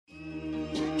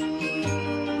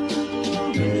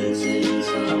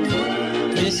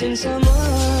missing someone.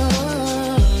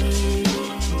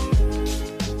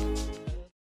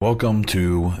 Welcome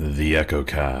to the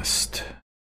EchoCast.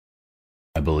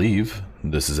 I believe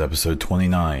this is episode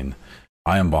 29.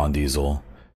 I am Bond Diesel.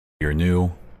 If you're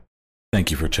new,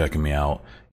 thank you for checking me out.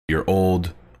 If you're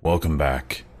old, welcome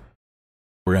back.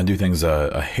 We're going to do things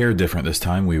a hair different this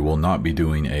time. We will not be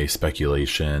doing a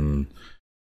speculation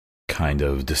kind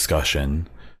of discussion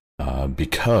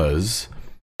because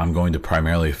I'm going to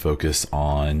primarily focus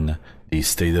on the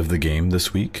state of the game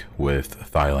this week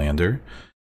with Thylander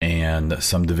and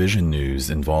some Division news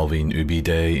involving Ubi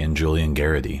Day and Julian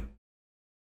Garrity.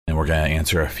 And we're going to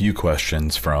answer a few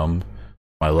questions from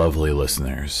my lovely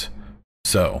listeners.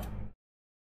 So,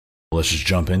 let's just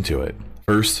jump into it.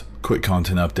 First, quick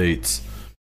content updates.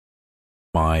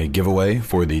 My giveaway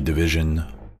for the Division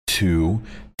 2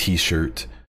 t-shirt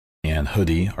and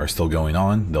hoodie are still going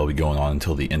on. They'll be going on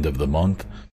until the end of the month.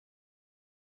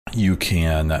 You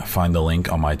can find the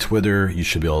link on my Twitter. You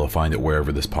should be able to find it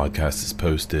wherever this podcast is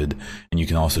posted. And you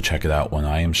can also check it out when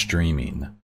I am streaming.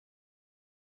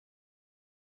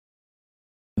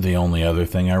 The only other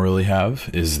thing I really have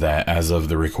is that as of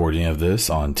the recording of this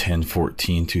on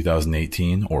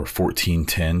 10/14/2018, or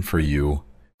 14/10 for you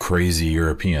crazy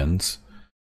Europeans,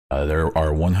 there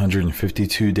are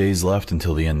 152 days left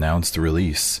until the announced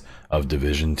release of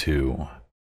Division 2.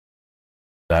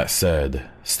 That said,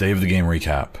 state of the game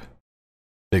recap.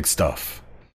 Big stuff.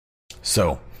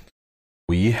 So,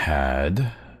 we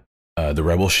had the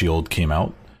Rebel Shield came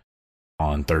out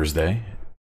on Thursday.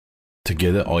 To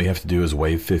get it, all you have to do is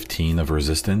wave 15 of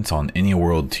resistance on any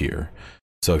world tier.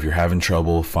 So if you're having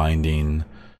trouble finding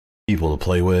people to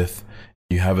play with,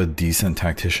 you have a decent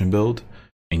tactician build,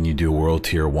 and you do world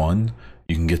tier 1,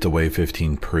 you can get to wave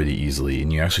 15 pretty easily,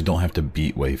 and you actually don't have to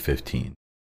beat wave 15. If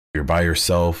you're by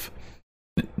yourself,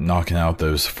 knocking out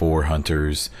those 4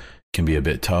 hunters can be a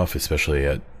bit tough, especially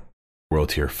at world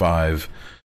tier 5,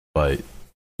 but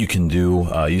you can do,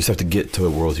 you just have to get to a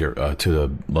world tier, to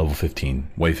the level 15,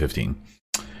 wave 15,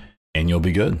 and you'll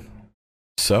be good.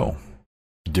 So,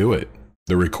 do it.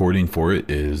 The recording for it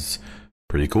is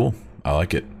pretty cool. I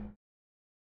like it.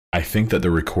 I think that the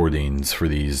recordings for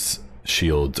these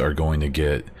shields are going to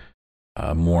get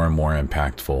more and more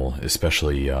impactful,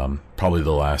 especially probably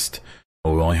the last,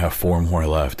 well, we only have 4 more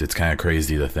left. It's kind of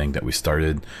crazy to think that we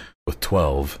started with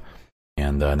 12,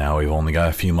 and now we've only got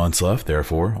a few months left,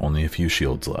 therefore only a few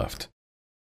shields left.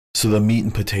 So the meat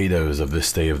and potatoes of this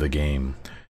state of the game.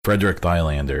 Frederick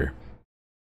Thylander,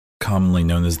 commonly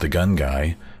known as the gun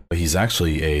guy, but he's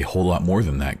actually a whole lot more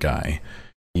than that guy.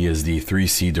 He is the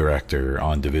 3C director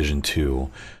on Division 2,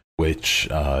 which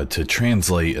to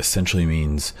translate essentially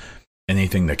means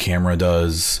anything the camera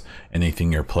does,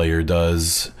 anything your player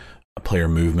does, player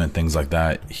movement, things like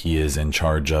that, he is in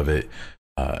charge of it,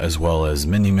 as well as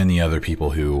many other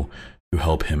people who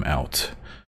help him out.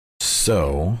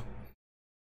 So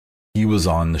he was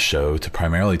on the show to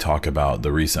primarily talk about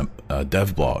the recent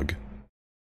dev blog.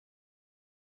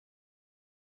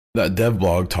 That dev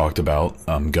blog talked about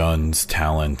guns,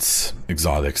 talents,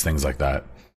 exotics, things like that.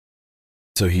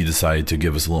 So he decided to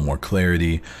give us a little more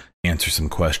clarity, answer some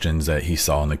questions that he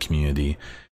saw in the community.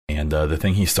 And the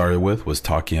thing he started with was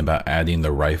talking about adding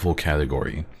the rifle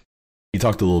category. He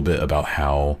talked a little bit about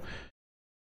how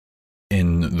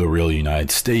in the real United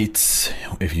States,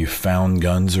 if you found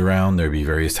guns around, there'd be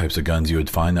various types of guns you would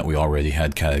find that we already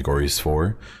had categories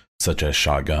for, such as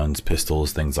shotguns,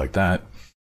 pistols, things like that.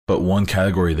 But one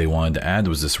category they wanted to add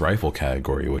was this rifle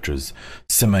category, which was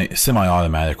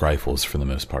semi-automatic rifles for the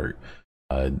most part.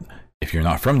 If you're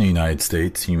not from the United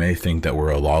States, you may think that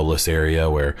we're a lawless area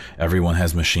where everyone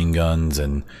has machine guns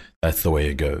and that's the way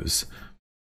it goes.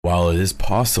 While it is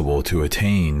possible to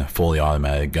attain fully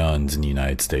automatic guns in the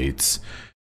United States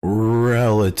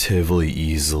relatively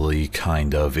easily,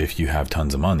 kind of, if you have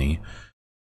tons of money,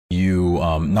 you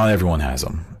not everyone has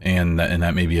them, and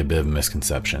that may be a bit of a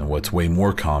misconception. What's way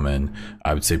more common,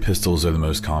 I would say pistols are the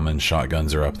most common,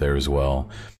 shotguns are up there as well,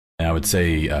 and I would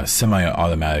say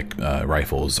semi-automatic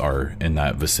rifles are in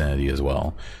that vicinity as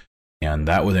well, and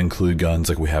that would include guns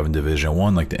like we have in Division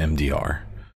 1, like the MDR.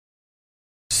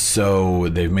 So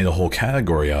they've made a whole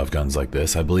category out of guns like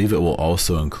this. I believe it will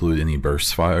also include any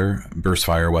burst fire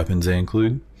weapons they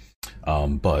include,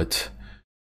 but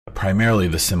primarily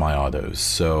the semi-autos.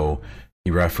 So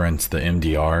he referenced the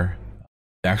MDR,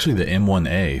 actually the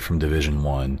M1A from Division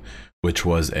 1, which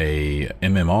was a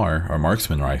MMR, or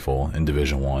marksman rifle in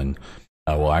Division 1,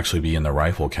 will actually be in the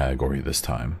rifle category this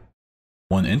time.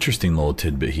 One interesting little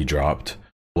tidbit he dropped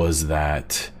was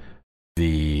that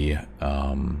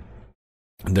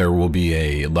there will be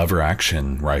a lever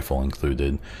action rifle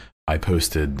included. I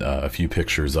posted a few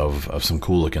pictures of some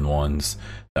cool looking ones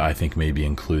that I think may be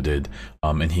included.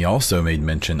 And he also made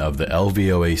mention of the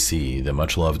LVOAC, the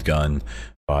much loved gun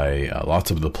by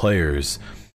lots of the players.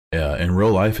 In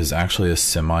real life is actually a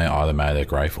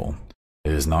semi-automatic rifle.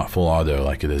 It is not full auto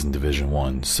like it is in Division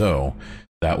 1. So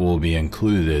that will be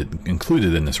included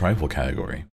in this rifle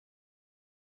category.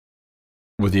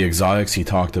 With the exotics, he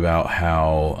talked about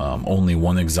how only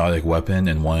one exotic weapon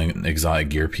and one exotic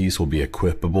gear piece will be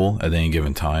equipable at any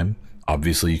given time.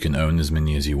 Obviously, you can own as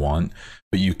many as you want,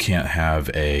 but you can't have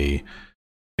a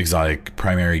exotic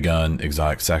primary gun,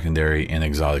 exotic secondary, and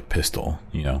exotic pistol.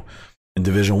 You know, in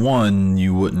Division 1,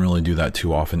 you wouldn't really do that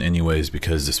too often anyways,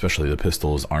 because especially the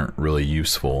pistols aren't really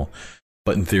useful,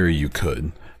 but in theory you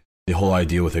could. The whole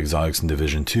idea with exotics in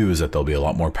Division 2 is that they'll be a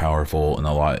lot more powerful and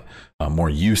a lot more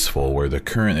useful, where the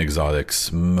current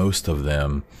exotics, most of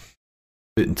them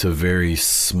fit into very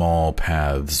small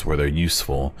paths where they're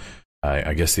useful.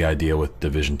 I guess the idea with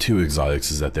Division 2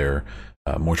 exotics is that they're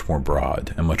much more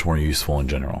broad and much more useful in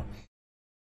general.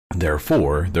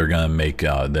 Therefore, they're going to make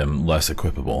them less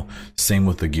equipable. Same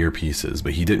with the gear pieces,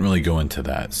 but he didn't really go into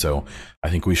that. So I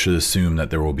think we should assume that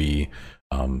there will be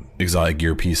exotic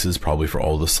gear pieces probably for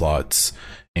all the slots,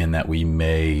 and that we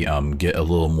may get a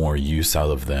little more use out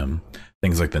of them.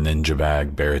 Things like the ninja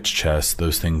bag, Barrett's chest,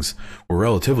 those things were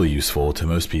relatively useful to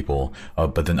most people,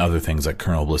 but then other things like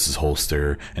Colonel Bliss's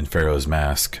holster and Pharaoh's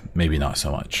mask, maybe not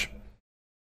so much.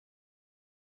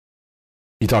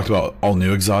 He talked about all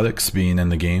new exotics being in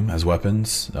the game as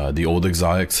weapons. The old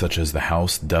exotics such as the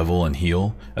House, Devil, and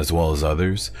Heel, as well as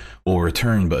others, will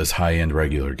return but as high-end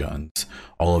regular guns.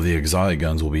 All of the exotic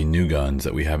guns will be new guns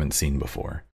that we haven't seen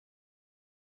before.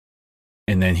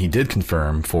 And then he did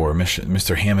confirm for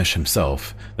Mr. Hamish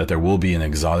himself that there will be an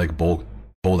exotic bolt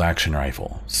action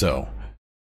rifle. So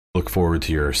look forward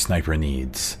to your sniper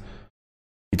needs.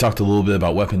 He talked a little bit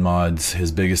about weapon mods.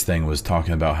 His biggest thing was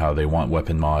talking about how they want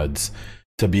weapon mods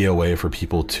to be a way for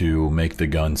people to make the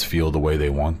guns feel the way they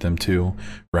want them to,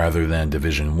 rather than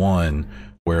Division 1,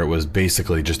 where it was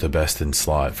basically just a best in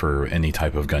slot for any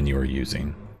type of gun you were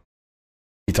using.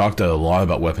 He talked a lot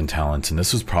about weapon talents, and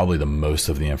this was probably the most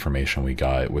of the information we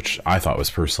got, which I thought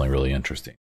was personally really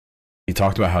interesting. He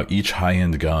talked about how each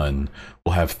high-end gun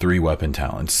will have 3 weapon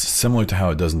talents, similar to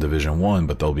how it does in Division 1,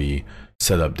 but they'll be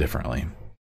set up differently.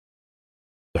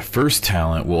 The first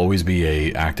talent will always be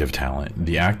an active talent.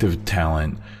 The active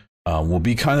talent will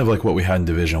be kind of like what we had in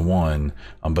Division 1,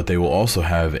 but they will also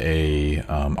have a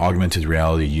augmented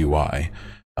reality UI.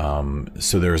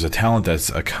 So there's a talent that's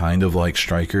a kind of like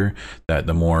Striker, that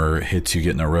the more hits you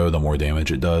get in a row, the more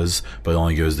damage it does, but it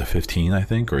only goes to 15, I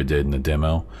think, or it did in the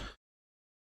demo.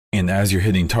 And as you're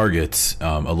hitting targets,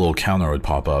 a little counter would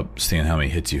pop up saying how many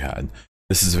hits you had.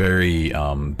 This is very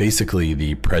basically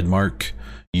the Predmark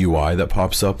UI that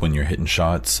pops up when you're hitting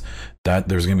shots. That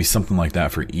there's going to be something like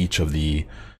that for each of the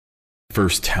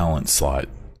first talent slot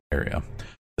area.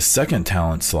 The second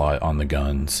talent slot on the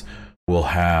guns will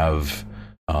have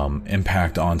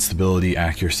impact on stability,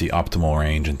 accuracy, optimal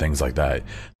range, and things like that.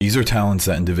 These are talents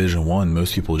that in Division 1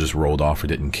 most people just rolled off or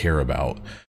didn't care about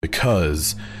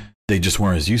because they just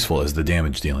weren't as useful as the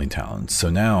damage dealing talents. So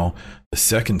now the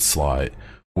second slot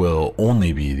will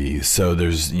only be these. So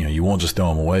there's, you won't just throw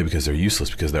them away because they're useless,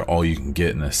 because they're all you can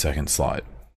get in the second slot.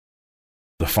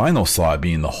 The final slot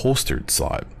being the holstered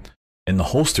slot. In the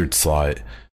holstered slot,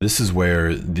 this is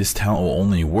where this talent will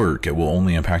only work. It will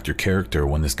only impact your character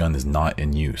when this gun is not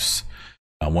in use.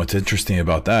 What's interesting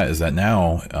about that is that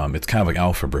now it's kind of like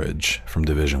Alpha Bridge from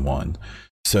Division 1.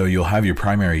 So you'll have your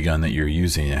primary gun that you're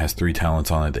using. It has 3 talents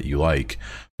on it that you like,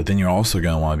 but then you're also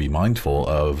going to want to be mindful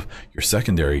of your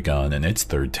secondary gun and its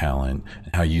 3rd talent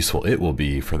and how useful it will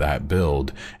be for that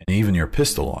build. And even your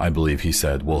pistol, I believe he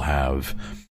said, will have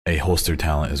a holster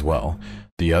talent as well.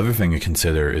 The other thing to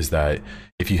consider is that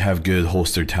if you have good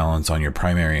holster talents on your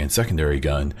primary and secondary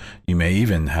gun, you may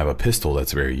even have a pistol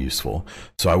that's very useful.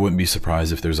 So I wouldn't be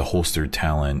surprised if there's a holstered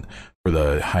talent for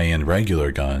the high-end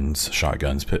regular guns,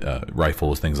 shotguns,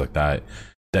 rifles, things like that,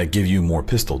 that give you more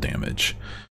pistol damage.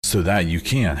 So that you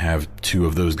can have 2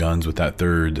 of those guns with that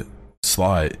 3rd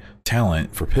slot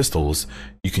talent for pistols.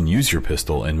 You can use your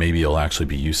pistol and maybe it'll actually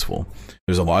be useful.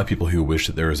 There's a lot of people who wish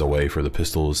that there was a way for the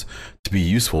pistols to be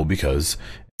useful, because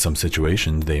in some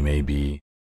situations they may be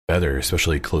better,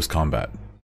 especially close combat.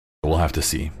 We'll have to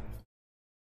see.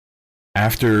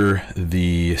 After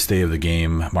the state of the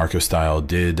game, Marco Style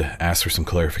did ask for some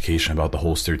clarification about the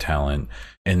holster talent,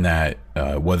 in that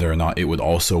whether or not it would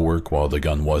also work while the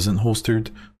gun wasn't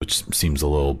holstered, which seems a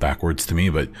little backwards to me,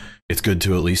 but it's good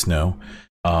to at least know.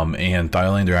 And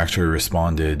Thylander actually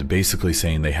responded basically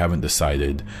saying they haven't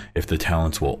decided if the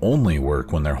talents will only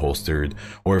work when they're holstered,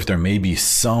 or if there may be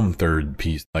some third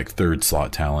piece, like third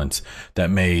slot talents that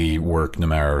may work no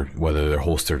matter whether they're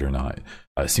holstered or not.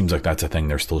 It seems like that's a thing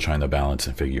they're still trying to balance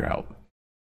and figure out.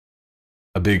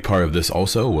 A big part of this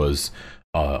also was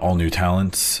all new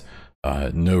talents,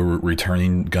 no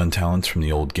returning gun talents from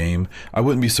the old game. I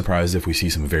wouldn't be surprised if we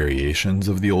see some variations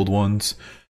of the old ones.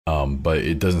 But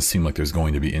it doesn't seem like there's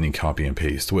going to be any copy and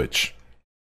paste, which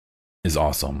is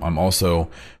awesome. I'm also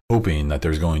hoping that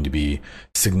there's going to be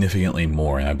significantly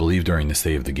more, and I believe during the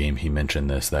state of the game he mentioned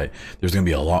this, that there's going to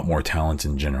be a lot more talents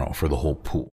in general for the whole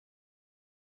pool.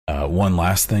 One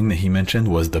last thing that he mentioned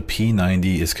was the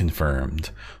P90 is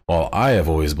confirmed. While I have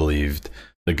always believed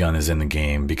the gun is in the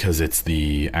game because it's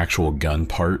the actual gun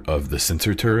part of the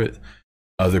sensor turret,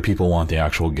 other people want the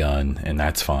actual gun, and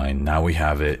that's fine. Now we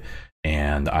have it.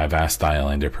 And I've asked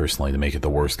Thylander personally to make it the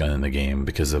worst gun in the game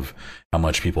because of how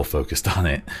much people focused on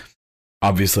it.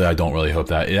 Obviously, I don't really hope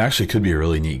that. It actually could be a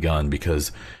really neat gun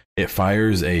because it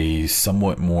fires a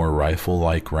somewhat more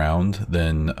rifle-like round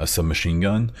than a submachine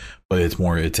gun, but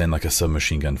it's in like a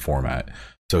submachine gun format.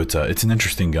 So it's an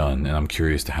interesting gun, and I'm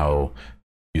curious to how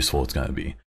useful it's going to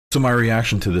be. So my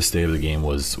reaction to this state of the game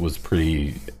was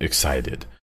pretty excited.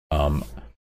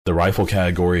 The rifle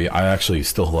category, I actually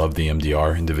still love the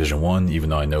MDR in Division 1, even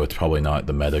though I know it's probably not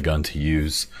the meta gun to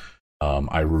use.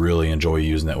 I really enjoy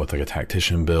using it with like a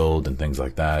tactician build and things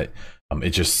like that.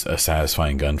 It's just a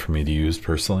satisfying gun for me to use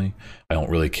personally. I don't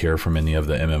really care for many of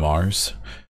the MMRs,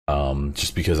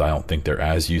 just because I don't think they're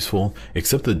as useful,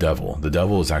 except the Devil. The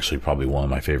Devil is actually probably one of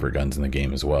my favorite guns in the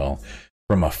game as well,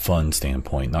 from a fun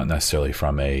standpoint, not necessarily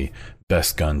from a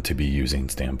best gun to be using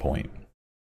standpoint.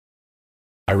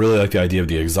 I really like the idea of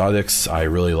the exotics. I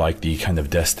really like the kind of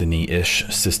Destiny-ish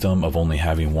system of only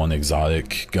having one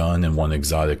exotic gun and one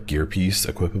exotic gear piece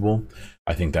equipable.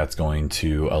 I think that's going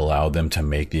to allow them to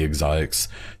make the exotics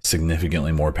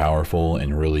significantly more powerful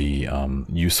and really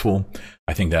useful.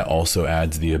 I think that also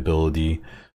adds the ability.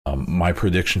 My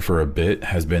prediction for a bit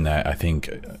has been that I think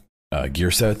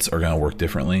gear sets are going to work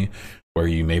differently, where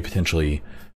you may potentially,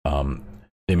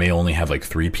 they may only have like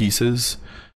 3 pieces.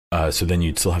 So then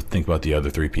you'd still have to think about the other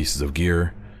 3 pieces of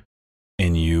gear,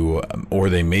 and or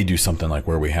they may do something like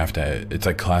where we have to, it's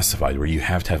like classified, where you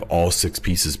have to have all 6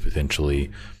 pieces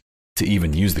potentially to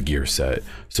even use the gear set.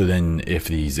 So then if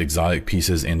these exotic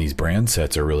pieces and these brand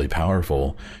sets are really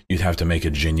powerful, you'd have to make a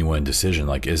genuine decision.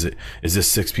 Like, is this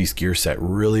 6-piece gear set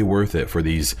really worth it for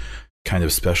these kind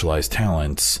of specialized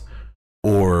talents?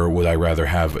 Or would I rather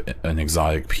have an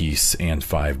exotic piece and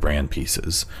 5 brand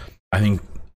pieces? I think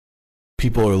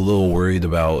people are a little worried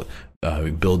about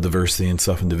build diversity and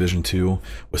stuff in Division 2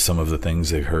 with some of the things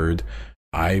they've heard.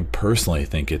 I personally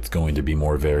think it's going to be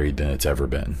more varied than it's ever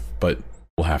been, but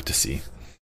we'll have to see.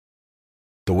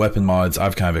 The weapon mods,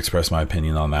 I've kind of expressed my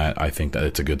opinion on that. I think that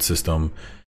it's a good system.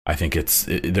 I think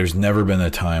there's never been a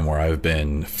time where I've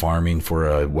been farming for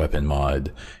a weapon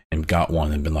mod and got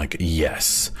one and been like,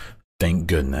 yes, thank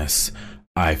goodness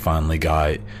I finally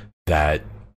got that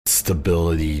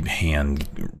stability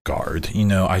hand guard. You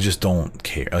know, I just don't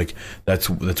care. Like, that's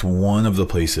one of the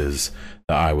places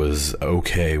that I was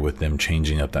okay with them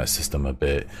changing up that system a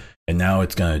bit, and now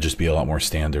it's going to just be a lot more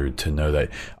standard to know that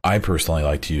I personally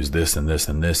like to use this and this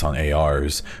and this on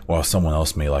ARs, while someone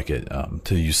else may like it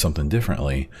to use something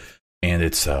differently. And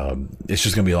it's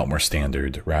just going to be a lot more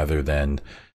standard rather than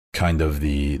kind of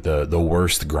the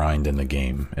worst grind in the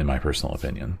game, in my personal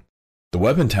opinion. The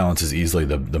weapon talents is easily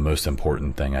the most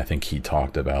important thing I think he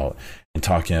talked about, and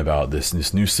talking about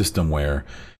this new system where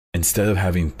instead of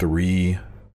having 3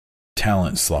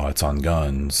 talent slots on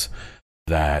guns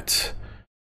that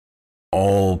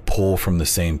all pull from the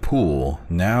same pool,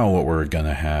 now what we're going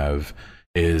to have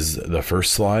is the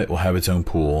first slot will have its own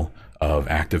pool of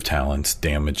active talents,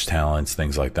 damage talents,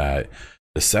 things like that.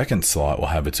 The second slot will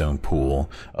have its own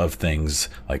pool of things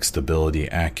like stability,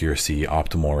 accuracy,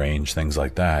 optimal range, things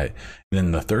like that. And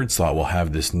then the third slot will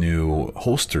have this new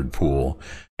holstered pool.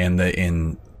 And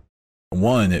in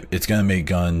one, it's going to make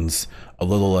guns a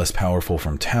little less powerful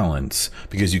from talents,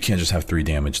 because you can't just have 3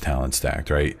 damage talents stacked,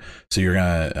 right? So you're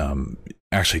going to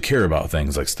actually care about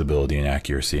things like stability and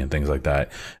accuracy and things like that,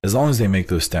 as long as they make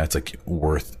those stats like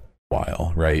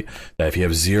worthwhile, right? That if you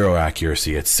have 0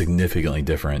 accuracy, it's significantly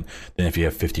different than if you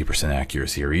have 50%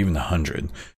 accuracy or even 100.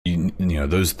 You know,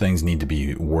 those things need to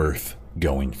be worth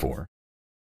going for.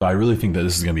 So I really think that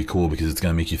this is going to be cool, because it's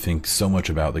going to make you think so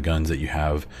much about the guns that you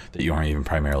have that you aren't even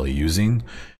primarily using,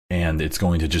 and it's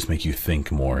going to just make you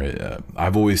think more.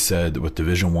 I've always said with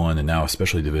Division 1 and now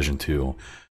especially Division 2,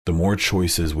 the more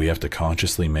choices we have to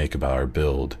consciously make about our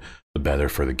build, the better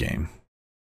for the game.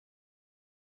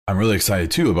 I'm really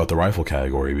excited too about the rifle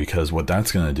category, because what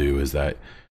that's going to do is that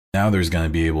now there's going to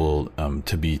be able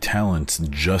to be talents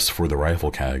just for the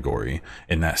rifle category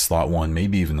in that slot 1,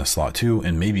 maybe even the slot 2,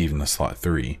 and maybe even the slot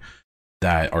 3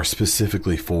 that are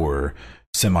specifically for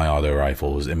semi-auto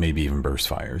rifles and maybe even burst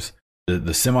fires.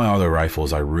 The semi-auto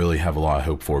rifles I really have a lot of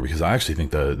hope for, because I actually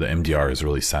think the MDR is a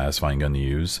really satisfying gun to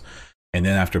use. And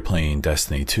then after playing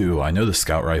Destiny 2, I know the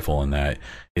scout rifle in that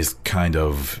is kind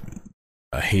of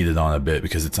hated on a bit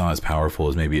because it's not as powerful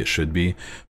as maybe it should be.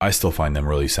 I still find them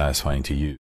really satisfying to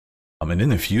use. And then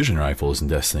the fusion rifles in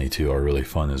Destiny 2 are really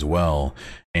fun as well,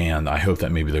 and I hope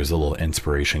that maybe there's a little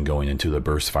inspiration going into the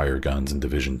burst fire guns in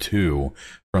Division 2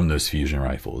 from those fusion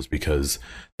rifles, because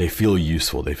they feel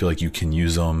useful. They feel like you can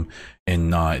use them and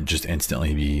not just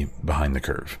instantly be behind the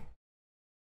curve.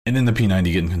 And then the P90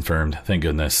 getting confirmed, thank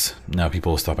goodness. Now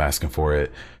people will stop asking for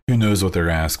it. Who knows what they're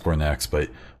going to ask for next, but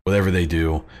whatever they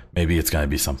do, maybe it's going to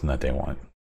be something that they want.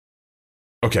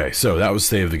 Okay, so that was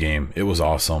State of the Game. It was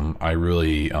awesome. I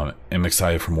really am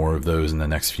excited for more of those in the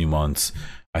next few months.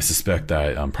 I suspect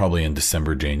that probably in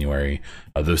December, January,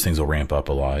 those things will ramp up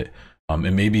a lot.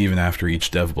 And maybe even after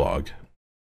each dev blog.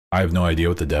 I have no idea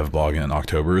what the dev blog in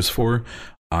October is for.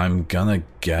 I'm gonna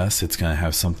guess it's gonna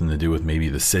have something to do with maybe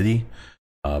the city,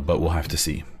 but we'll have to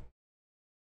see.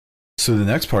 So the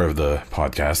next part of the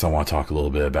podcast I want to talk a little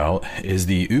bit about is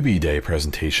the Ubi Day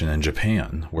presentation in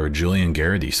Japan, where Julian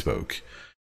Garrity spoke.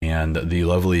 And the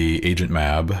lovely Agent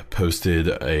Mab posted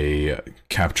a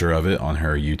capture of it on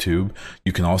her YouTube.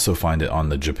 You can also find it on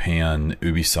the Japan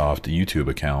Ubisoft YouTube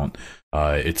account.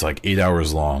 It's like 8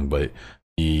 hours long, but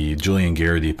the Julian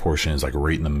Garrity portion is like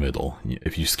right in the middle.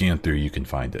 If you scan through, you can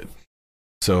find it.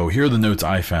 So here are the notes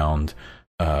I found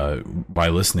by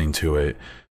listening to it.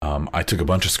 I took a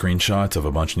bunch of screenshots of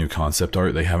a bunch of new concept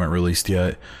art they haven't released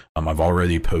yet. I've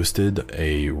already posted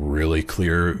a really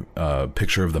clear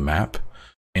picture of the map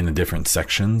in the different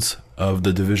sections of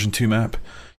the Division 2 map.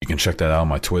 You can check that out on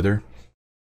my Twitter.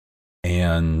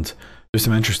 And there's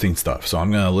some interesting stuff. So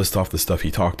I'm going to list off the stuff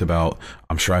he talked about.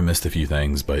 I'm sure I missed a few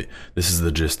things, but this is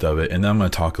the gist of it. And then I'm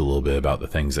going to talk a little bit about the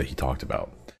things that he talked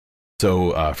about.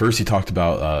 So first he talked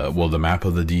about, well, the map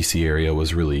of the DC area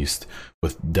was released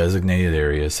with designated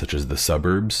areas such as the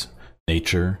suburbs,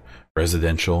 nature,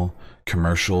 residential,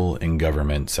 commercial, and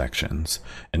government sections.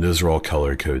 And those are all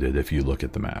color coded if you look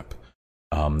at the map.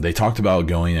 They talked about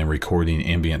going and recording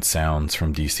ambient sounds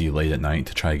from DC late at night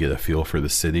to try to get a feel for the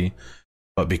city,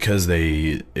 but because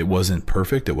it wasn't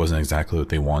perfect, it wasn't exactly what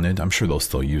they wanted. I'm sure they'll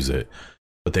still use it,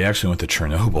 but they actually went to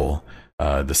Chernobyl,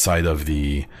 the site of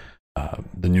the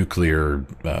nuclear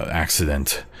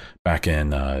accident back in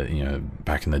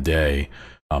back in the day.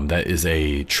 That is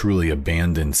a truly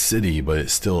abandoned city, but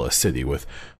it's still a city with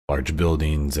large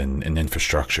buildings and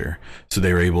infrastructure. So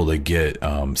they were able to get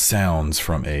sounds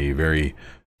from a very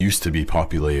used to be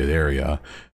populated area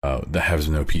that has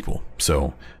no people.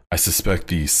 So I suspect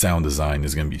the sound design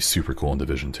is going to be super cool in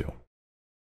Division 2.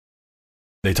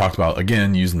 They talked about,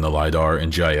 again, using the LiDAR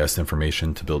and GIS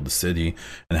information to build the city,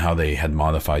 and how they had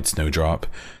modified Snowdrop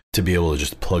to be able to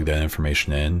just plug that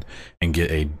information in and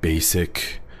get a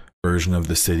basic version of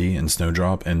the city in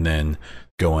Snowdrop, and then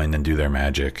go in and do their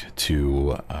magic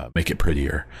to make it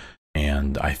prettier.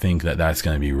 And I think that that's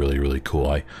going to be really, really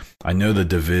cool. I know the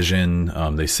Division,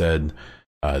 they said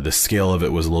the scale of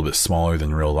it was a little bit smaller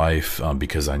than real life,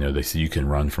 because I know they said you can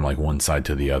run from like one side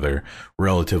to the other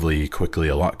relatively quickly,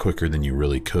 a lot quicker than you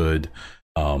really could.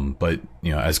 But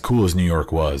as cool as New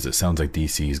York was, it sounds like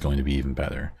DC is going to be even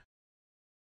better.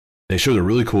 They showed a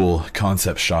really cool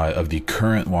concept shot of the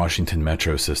current Washington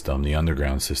Metro system, the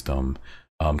underground system,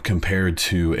 compared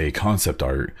to a concept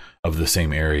art of the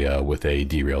same area with a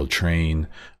derailed train.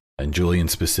 And Julian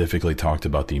specifically talked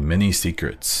about the many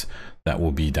secrets that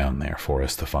will be down there for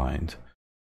us to find.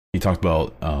 He talked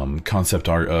about concept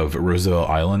art of Roosevelt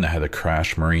Island that had a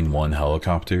crashed Marine One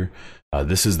helicopter.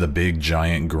 This is the big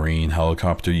giant green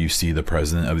helicopter you see the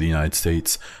President of the United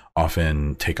States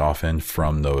often take off in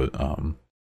from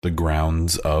the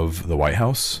grounds of the White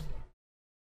House.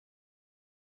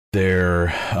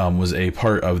 There was a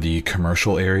part of the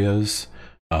commercial areas.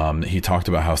 He talked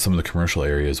about how some of the commercial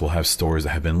areas will have stores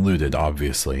that have been looted,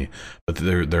 obviously, but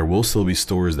there will still be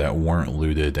stores that weren't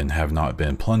looted and have not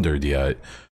been plundered yet,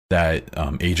 that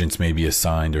agents may be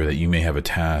assigned, or that you may have a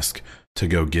task to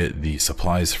go get the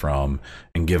supplies from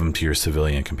and give them to your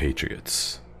civilian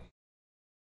compatriots.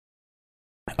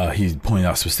 He pointed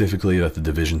out specifically that the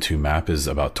Division 2 map is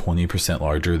about 20%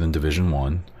 larger than Division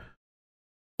 1.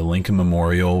 The Lincoln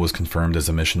Memorial was confirmed as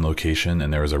a mission location,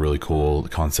 and there was a really cool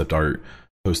concept art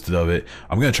posted of it.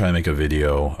 I'm going to try to make a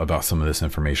video about some of this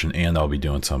information, and I'll be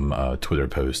doing some Twitter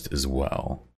posts as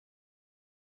well.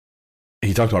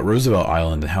 He talked about Roosevelt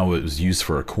Island and how it was used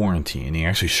for a quarantine. He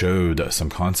actually showed some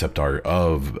concept art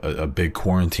of a big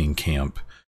quarantine camp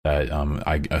that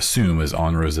I assume is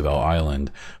on Roosevelt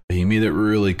Island. But he made it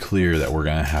really clear that we're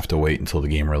going to have to wait until the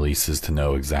game releases to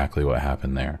know exactly what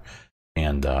happened there.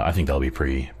 And I think that'll be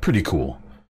pretty cool.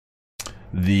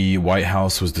 The White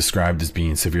House was described as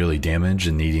being severely damaged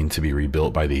and needing to be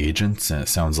rebuilt by the agents. And it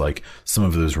sounds like some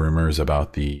of those rumors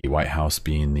about the White House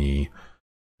being the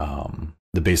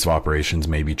base of operations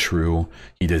may be true.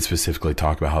 He did specifically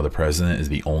talk about how the president is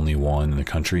the only one in the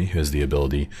country who has the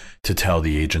ability to tell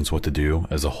the agents what to do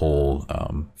as a whole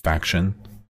faction.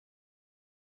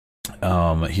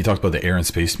 He talked about the Air and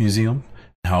Space Museum,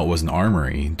 how it was an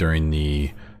armory during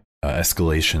the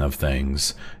escalation of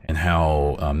things, and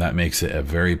how that makes it a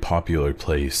very popular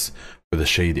place for the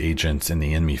Shade agents and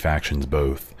the enemy factions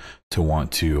both to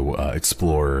want to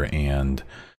explore and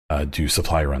do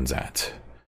supply runs at.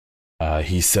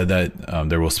 He said that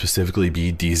there will specifically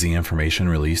be DZ information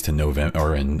released in November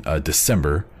or in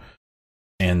December.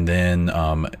 And then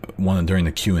during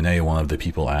the Q&A, one of the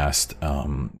people asked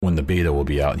when the beta will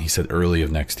be out, and he said early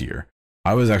of next year.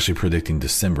 I was actually predicting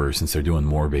December since they're doing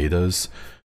more betas,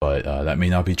 but that may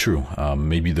not be true.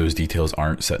 Maybe those details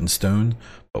aren't set in stone,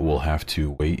 but we'll have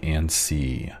to wait and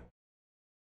see.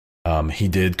 He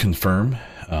did confirm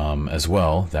as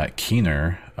well that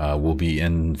Keener will be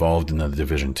involved in the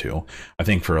Division 2. I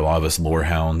think for a lot of us lore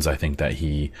hounds, I think that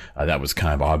that was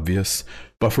kind of obvious.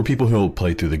 But for people who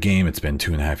play through the game, it's been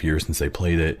 2.5 years since they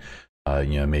played it.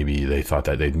 Maybe they thought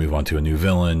that they'd move on to a new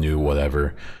villain, new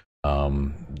whatever.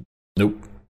 Nope,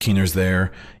 Keener's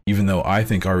there. Even though I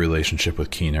think our relationship with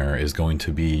Keener is going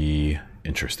to be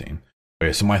interesting.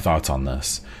 Okay, so my thoughts on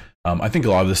this. I think a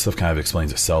lot of this stuff kind of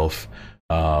explains itself.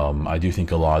 I do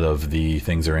think a lot of the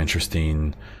things are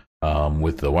interesting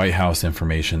with the White House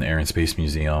information, the Air and Space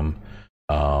Museum.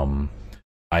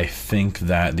 I think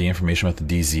that the information about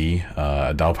the DZ,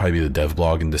 that'll probably be the dev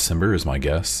blog in December is my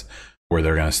guess, where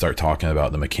they're going to start talking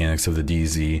about the mechanics of the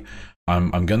DZ.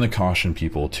 I'm going to caution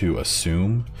people to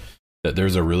assume that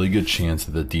there's a really good chance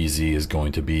that the DZ is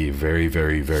going to be very,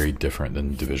 very, very different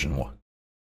than Division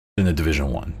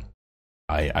 1.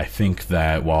 I think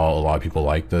that while a lot of people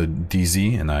like the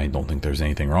DZ, and I don't think there's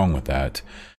anything wrong with that,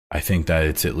 I think that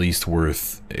it's at least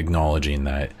worth acknowledging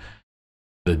that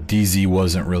the DZ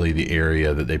wasn't really the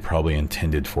area that they probably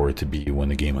intended for it to be when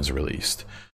the game was released.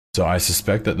 So I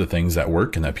suspect that the things that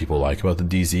work and that people like about the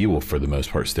DZ will for the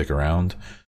most part stick around.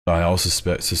 But I also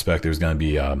suspect there's going to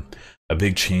be a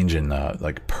big change in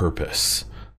like purpose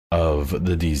of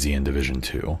the DZ in Division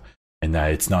 2. And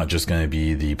that it's not just going to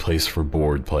be the place for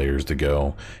bored players to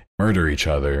go murder each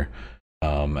other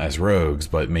as rogues,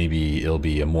 but maybe it'll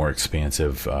be a more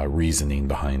expansive reasoning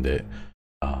behind it.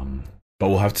 But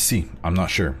we'll have to see. I'm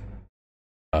not sure.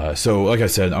 So like I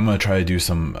said, I'm going to try to do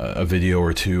a video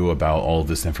or two about all of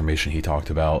this information he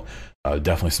talked about.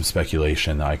 Definitely some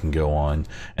speculation that I can go on.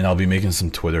 And I'll be making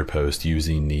some Twitter posts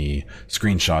using the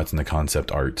screenshots and the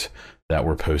concept art that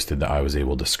were posted that I was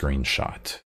able to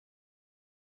screenshot.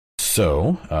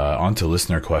 So, on to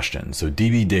listener questions. So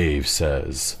DB Dave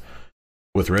says,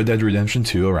 with Red Dead Redemption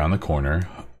 2 around the corner,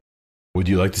 would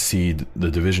you like to see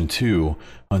the Division 2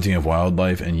 hunting of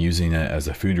wildlife and using it as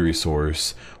a food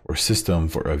resource or system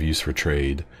of use for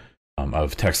trade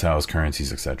of textiles,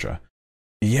 currencies, etc.?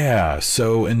 Yeah,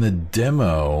 so in the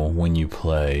demo, when you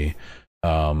play,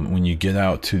 when you get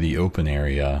out to the open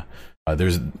area,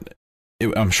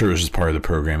 I'm sure it was just part of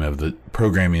the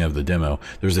programming of the demo.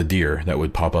 There's a deer that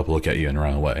would pop up, look at you, and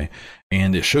run away.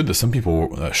 And it showed that some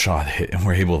people shot it and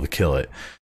were able to kill it.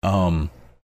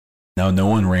 Now, no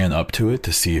one ran up to it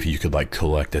to see if you could like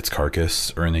collect its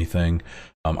carcass or anything.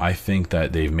 I think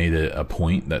that they've made it a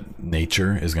point that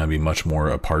nature is going to be much more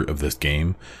a part of this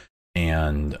game.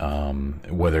 And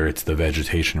whether it's the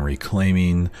vegetation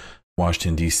reclaiming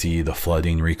Washington, D.C., the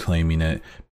flooding reclaiming it.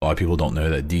 A lot of people don't know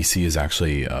that DC is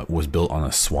actually was built on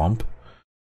a swamp,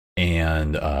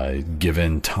 and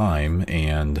given time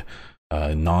and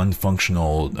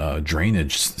non-functional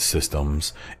drainage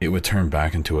systems, it would turn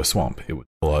back into a swamp. It would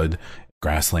flood,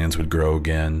 grasslands would grow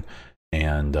again,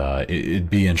 and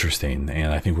it'd be interesting.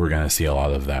 And I think we're going to see a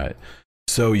lot of that.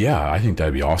 So yeah, I think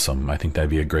that'd be awesome. I think that'd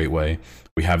be a great way.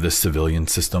 We have this civilian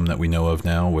system that we know of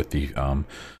now with the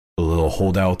little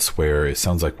holdouts where it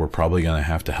sounds like we're probably going to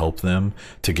have to help them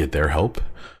to get their help,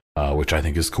 which I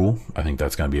think is cool. I think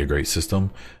that's going to be a great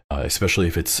system, especially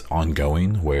if it's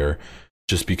ongoing, where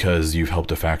just because you've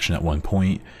helped a faction at one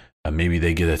point, maybe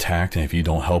they get attacked, and if you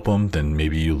don't help them, then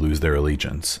maybe you lose their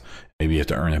allegiance. maybe you have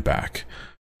to earn it back.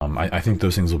 I think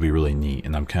those things will be really neat,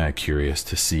 and I'm kind of curious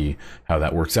to see how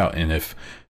that works out, and if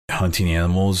hunting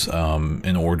animals,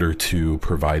 in order to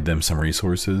provide them some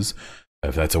resources,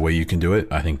 if that's a way you can do it,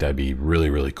 I think that'd be really,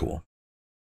 really cool.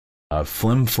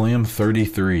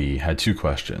 Flimflam33 had 2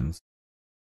 questions.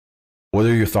 What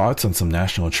are your thoughts on some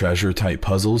National Treasure type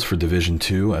puzzles for Division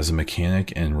 2 as a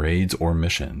mechanic in raids or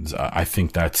missions? I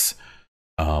think that's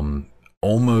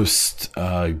almost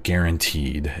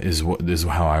guaranteed is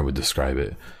how I would describe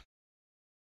it.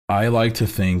 I like to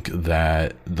think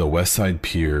that the Westside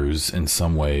Piers, in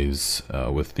some ways,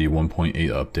 with the 1.8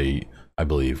 update, I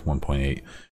believe 1.8,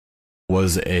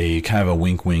 was a kind of a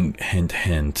wink wink hint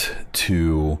hint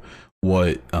to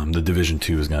what the Division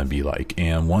 2 is going to be like.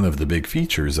 And one of the big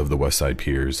features of the Westside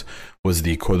Piers was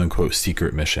the quote unquote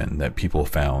secret mission that people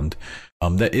found,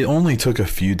 that it only took a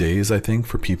few days, I think,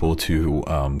 for people to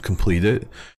complete it.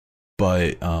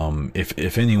 But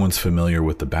if anyone's familiar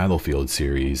with the Battlefield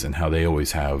series and how they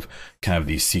always have kind of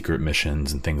these secret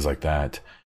missions and things like that,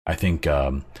 I think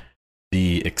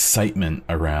the excitement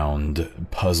around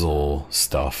puzzle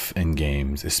stuff in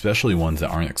games, especially ones that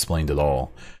aren't explained at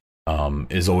all,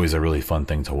 is always a really fun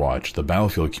thing to watch. The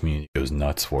Battlefield community goes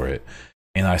nuts for it,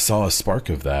 and I saw a spark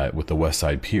of that with the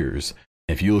Westside Piers.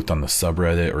 If you looked on the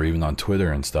subreddit or even on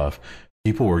Twitter and stuff,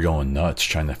 people were going nuts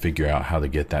trying to figure out how to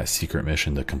get that secret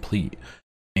mission to complete.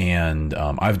 And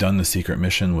I've done the secret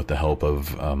mission with the help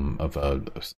of a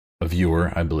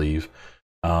viewer, I believe,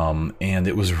 and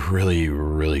it was really,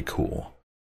 really cool.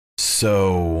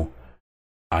 So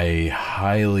I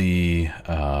highly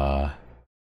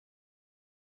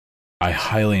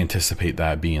anticipate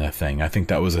that being a thing. I think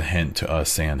that was a hint to us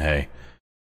saying, hey,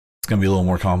 it's going to be a little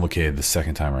more complicated the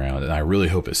second time around. And I really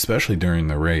hope, especially during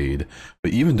the raid,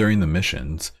 but even during the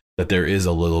missions, that there is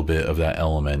a little bit of that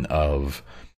element of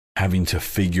having to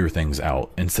figure things out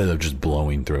instead of just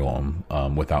blowing through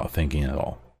them without thinking at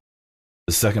all.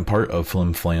 The second part of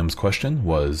Flim Flam's question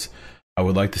was, I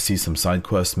would like to see some side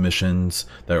quest missions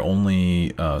that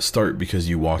only start because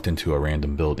you walked into a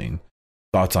random building.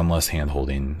 Thoughts on less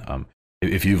hand-holding.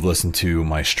 If you've listened to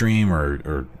my stream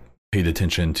or paid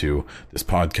attention to this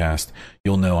podcast,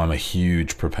 you'll know I'm a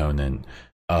huge proponent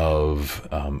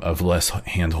of less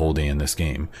hand-holding in this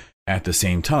game. At the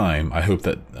same time, I hope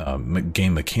that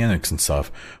game mechanics and stuff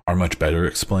are much better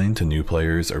explained to new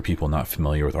players or people not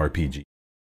familiar with RPG.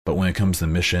 But when it comes to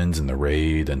missions and the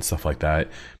raid and stuff like that,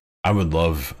 I would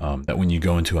love that when you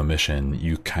go into a mission,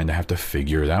 you kind of have to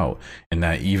figure it out. And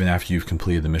that even after you've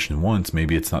completed the mission once,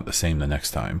 maybe it's not the same the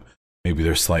next time. Maybe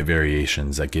there's slight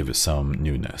variations that give it some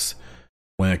newness.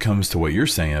 When it comes to what you're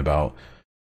saying about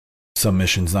some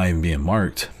missions not even being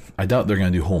marked, I doubt they're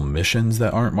going to do whole missions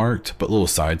that aren't marked, but little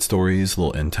side stories,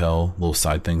 little intel, little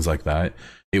side things like that.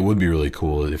 It would be really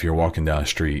cool if you're walking down a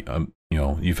street,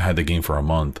 you've had the game for a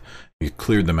month, you've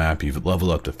cleared the map, you've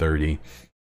leveled up to 30,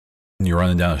 and you're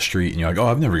running down a street and you're like, oh,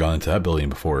 I've never gone into that building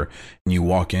before. And you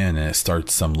walk in and it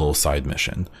starts some little side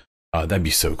mission. That'd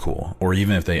be so cool. Or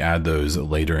even if they add those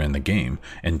later in the game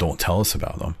and don't tell us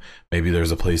about them. Maybe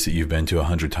there's a place that you've been to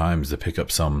 100 times to pick up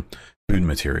some food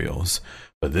materials.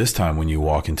 But this time when you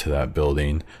walk into that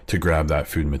building to grab that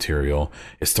food material,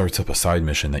 it starts up a side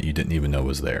mission that you didn't even know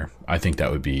was there. I think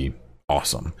that would be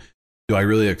awesome. Do I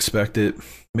really expect it?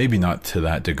 Maybe not to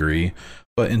that degree,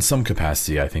 but in some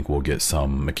capacity, I think we'll get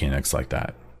some mechanics like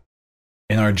that.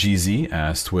 NRGZ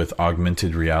asked, with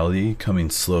augmented reality coming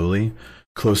slowly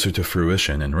closer to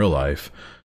fruition in real life,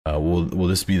 will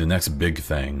this be the next big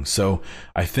thing? So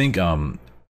I think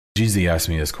GZ asked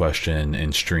me this question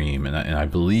in stream, and I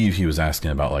believe he was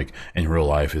asking about, like, in real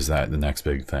life, is that the next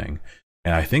big thing?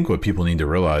 And I think what people need to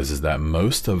realize is that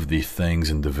most of the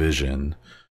things in Division,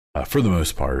 for the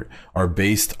most part, are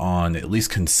based on at least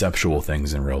conceptual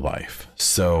things in real life.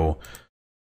 So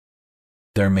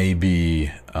there may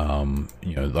be,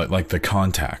 like the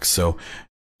contacts. So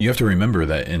you have to remember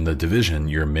that in the Division,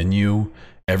 your menu,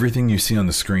 everything you see on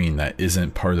the screen that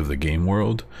isn't part of the game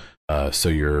world, so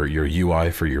your UI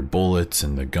for your bullets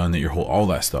and the gun that you're holding, all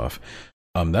that stuff,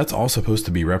 that's all supposed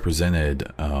to be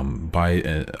represented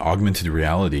by augmented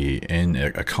reality in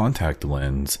a contact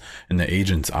lens in the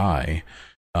agent's eye,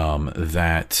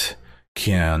 that's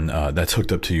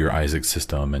hooked up to your Isaac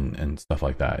system and stuff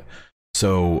like that.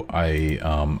 So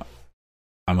I'm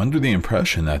under the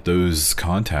impression that those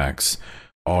contacts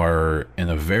are in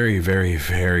a very, very,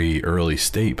 very early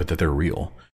state, but that they're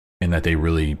real and that they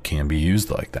really can be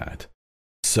used like that.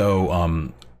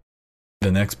 So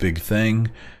the next big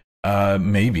thing,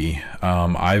 maybe,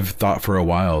 I've thought for a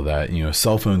while that,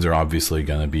 cell phones are obviously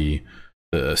going to be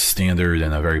the standard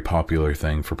and a very popular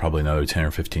thing for probably another 10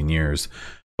 or 15 years.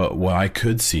 But what I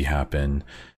could see happen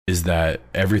is that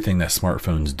everything that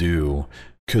smartphones do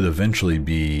could eventually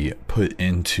be put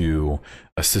into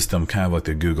a system kind of like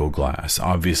the Google Glass.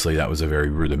 Obviously, that was a very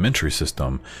rudimentary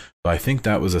system, but I think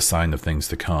that was a sign of things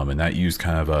to come, and that used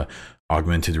kind of a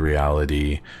augmented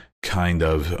reality kind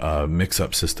of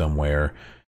mix-up system where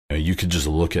you could just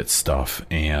look at stuff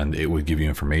and it would give you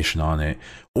information on it,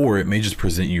 or it may just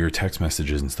present you your text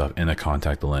messages and stuff in a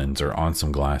contact lens or on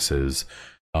some glasses.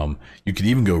 You could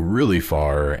even go really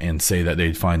far and say that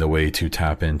they'd find a way to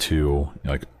tap into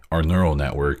like our neural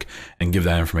network and give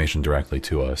that information directly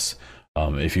to us.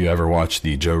 If you ever watch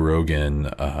the Joe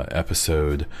Rogan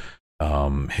episode,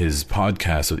 his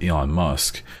podcast with Elon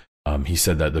Musk, he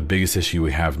said that the biggest issue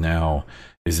we have now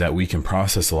is that we can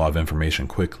process a lot of information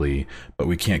quickly, but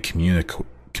we can't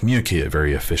communicate it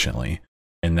very efficiently.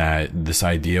 And that this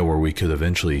idea where we could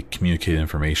eventually communicate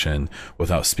information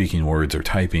without speaking words or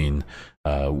typing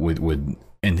would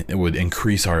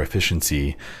increase our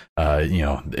efficiency.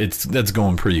 That's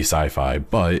going pretty sci-fi,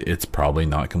 but it's probably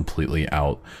not completely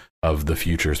out of the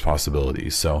future's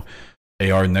possibilities. So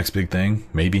AR, next big thing,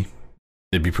 maybe.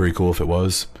 It'd be pretty cool if it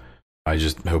was. I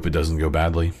just hope it doesn't go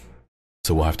badly.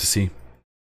 So we'll have to see.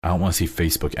 I don't want to see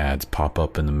Facebook ads pop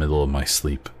up in the middle of my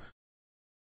sleep.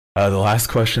 The last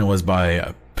question was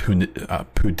by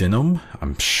Pudinum.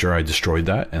 I'm sure I destroyed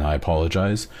that, and I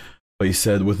apologize. But he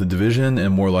said, with the Division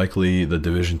and more likely the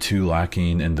Division 2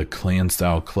 lacking in the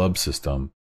clan-style club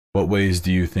system, what ways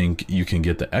do you think you can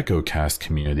get the EchoCast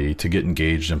community to get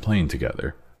engaged in playing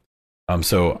together?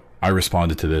 So I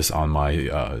responded to this on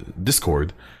my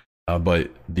Discord, but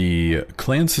the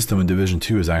clan system in Division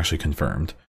 2 is actually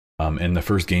confirmed. In the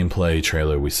first gameplay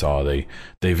trailer we saw, they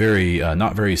very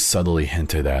not very subtly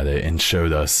hinted at it and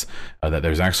showed us that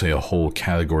there's actually a whole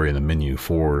category in the menu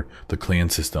for the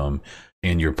clan system,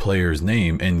 and your player's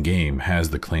name in game has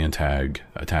the clan tag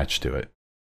attached to it.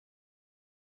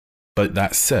 But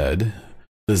that said,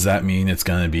 does that mean it's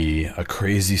going to be a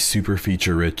crazy super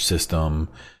feature rich system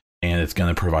and it's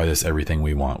going to provide us everything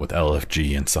we want with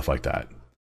LFG and stuff like that?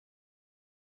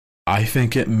 I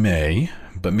think it may,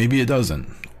 but maybe it doesn't.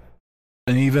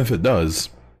 And even if it does,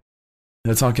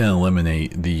 that's not going to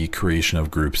eliminate the creation of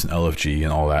groups and LFG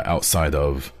and all that outside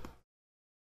of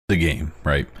the game,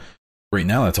 right? Right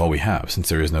now, that's all we have, since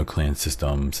there is no clan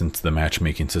system, since the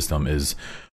matchmaking system is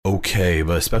okay,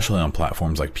 but especially on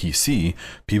platforms like PC,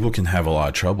 people can have a lot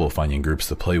of trouble finding groups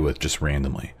to play with just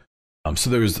randomly. So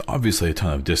there's obviously a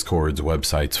ton of Discords,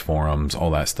 websites, forums,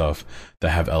 all that stuff that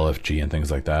have LFG and things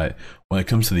like that. When it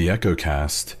comes to the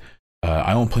EchoCast,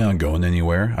 I don't plan on going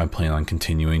anywhere. I plan on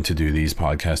continuing to do these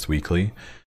podcasts weekly,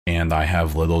 and I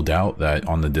have little doubt that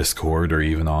on the Discord or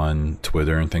even on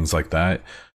Twitter and things like that,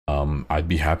 I'd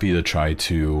be happy to try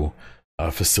to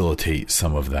facilitate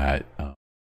some of that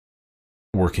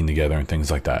working together and things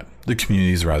like that. The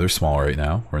community is rather small right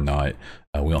now. We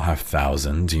don't have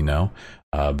thousands,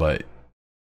 but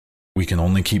we can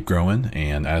only keep growing,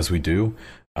 and as we do,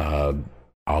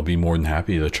 I'll be more than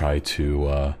happy to try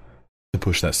to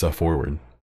push that stuff forward.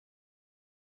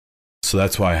 So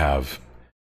that's what I have.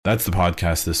 That's the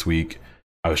podcast this week.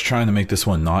 I was trying to make this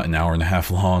one not an hour and a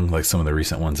half long like some of the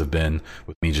recent ones have been,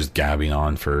 with me just gabbing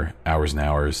on for hours and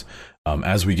hours.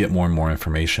 As we get more and more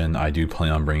information, I do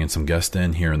plan on bringing some guests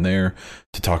in here and there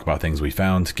to talk about things we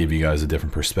found, to give you guys a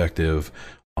different perspective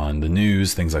on the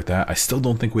news, things like that. I still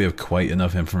don't think we have quite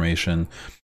enough information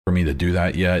for me to do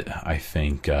that yet. I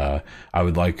think I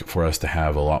would like for us to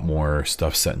have a lot more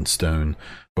stuff set in stone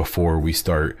before we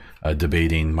start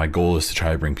debating. My goal is to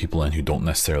try to bring people in who don't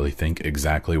necessarily think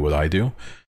exactly what I do.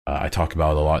 I talk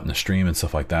about it a lot in the stream and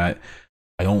stuff like that.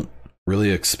 I don't really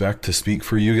expect to speak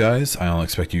for you guys. I don't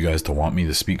expect you guys to want me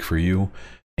to speak for you.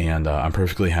 And I'm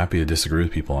perfectly happy to disagree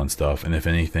with people on stuff. And if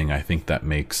anything, I think that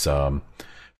makes for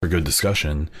good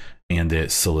discussion, and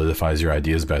it solidifies your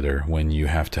ideas better when you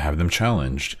have to have them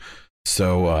challenged.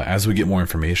 So as we get more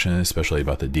information, especially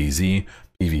about the DZ,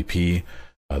 PvP,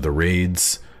 the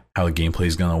raids, how the gameplay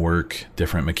is going to work,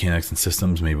 different mechanics and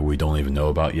systems maybe we don't even know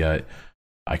about yet,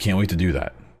 I can't wait to do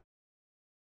that.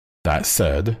 That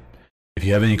said, if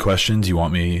you have any questions you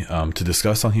want me to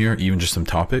discuss on here, even just some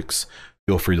topics,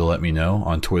 feel free to let me know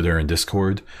on Twitter and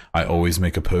Discord. I always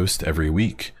make a post every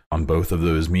week on both of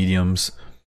those mediums,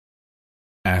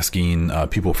 asking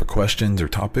people for questions or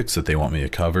topics that they want me to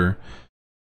cover.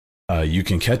 You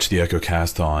can catch the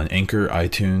EchoCast on Anchor,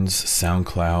 iTunes,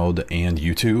 SoundCloud, and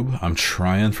YouTube. I'm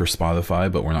trying for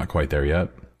Spotify, but we're not quite there yet.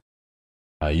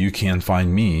 You can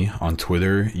find me on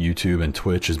Twitter, YouTube, and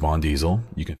Twitch as Bondiesel.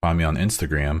 You can find me on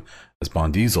Instagram as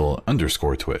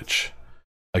Bondiesel_Twitch.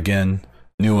 Again,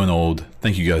 new and old,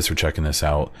 thank you guys for checking this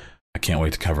out. I can't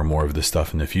wait to cover more of this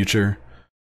stuff in the future.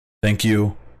 Thank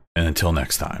you, and until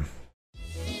next time.